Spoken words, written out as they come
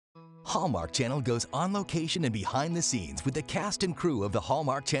Hallmark Channel goes on location and behind the scenes with the cast and crew of the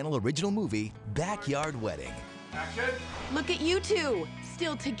Hallmark Channel original movie, Backyard Wedding. Action! Look at you two,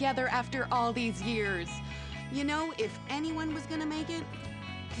 still together after all these years. You know, if anyone was gonna make it...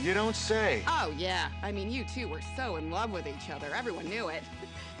 You don't say. Oh, yeah. I mean, you two were so in love with each other. Everyone knew it.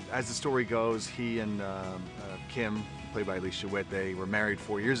 As the story goes, he and Kim, played by Alicia Witt, they were married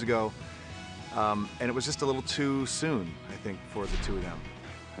 4 years ago. And it was just a little too soon, I think, for the two of them.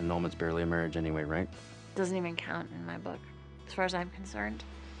 Annulment's barely a marriage anyway, right? Doesn't even count in my book. As far as I'm concerned,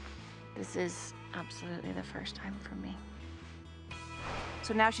 this is absolutely the first time for me.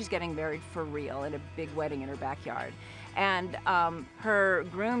 So now she's getting married for real in a big wedding in her backyard. And her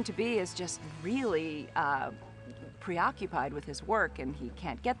groom-to-be is just really preoccupied with his work, and he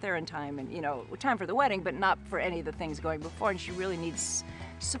can't get there in time, and, you know, time for the wedding, but not for any of the things going before, and she really needs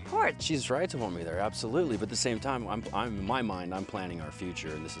support. She's right to want me there, absolutely, but at the same time, I'm in my mind, I'm planning our future,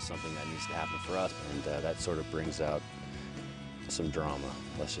 and this is something that needs to happen for us, and that sort of brings out some drama,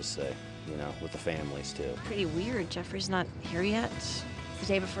 let's just say, you know, with the families, too. Pretty weird. Jeffrey's not here yet. It's the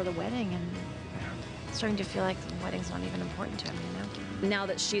day before the wedding, and I'm starting to feel like the wedding's not even important to him, you know? Now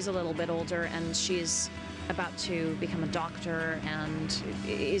that she's a little bit older and she's about to become a doctor and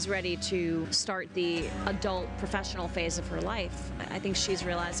is ready to start the adult professional phase of her life, I think she's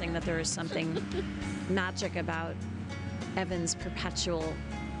realizing that there is something magic about Evan's perpetual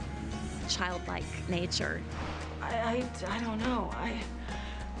childlike nature. I don't know.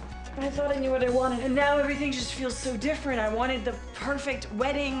 I thought I knew what I wanted, and now everything just feels so different. I wanted the perfect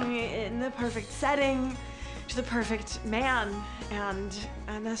wedding in the perfect setting to the perfect man, and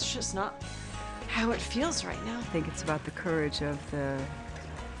that's just not how it feels right now. I think it's about the courage of the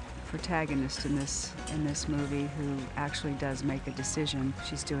protagonist in this movie, who actually does make a decision.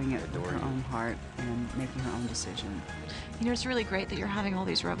 She's doing it with her own heart and making her own decision. You know, it's really great that you're having all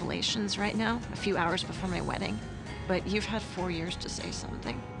these revelations right now, a few hours before my wedding. But you've had 4 years to say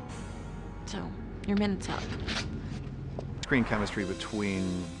something. So, your minute's up. Screen chemistry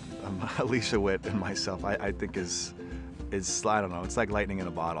between Alicia Witt and myself, I think is, I don't know, it's like lightning in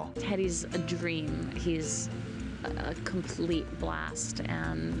a bottle. Teddy's a dream. He's a complete blast,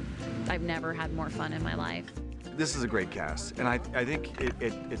 and I've never had more fun in my life. This is a great cast, and I think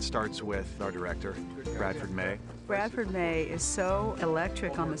it starts with our director, Bradford May. Bradford May is so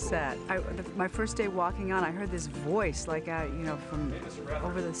electric on the set. My first day walking on, I heard this voice, like, you know, from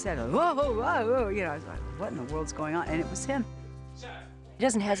over the set. Whoa, whoa, whoa, you know, I was like, what in the world's going on? And it was him. He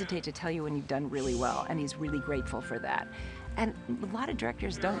doesn't hesitate to tell you when you've done really well, and he's really grateful for that. And a lot of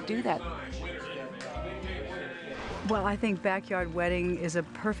directors don't do that. Well, I think Backyard Wedding is a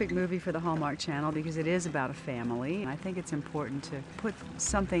perfect movie for the Hallmark Channel because it is about a family. I think it's important to put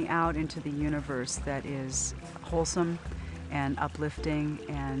something out into the universe that is wholesome and uplifting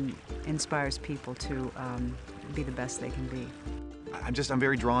and inspires people to be the best they can be. I'm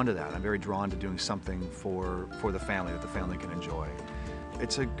very drawn to that. I'm very drawn to doing something for the family that the family can enjoy.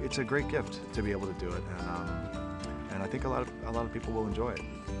 It's a great gift to be able to do it, and I think a lot of people will enjoy it.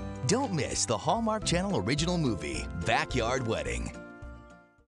 Don't miss the Hallmark Channel original movie, Backyard Wedding.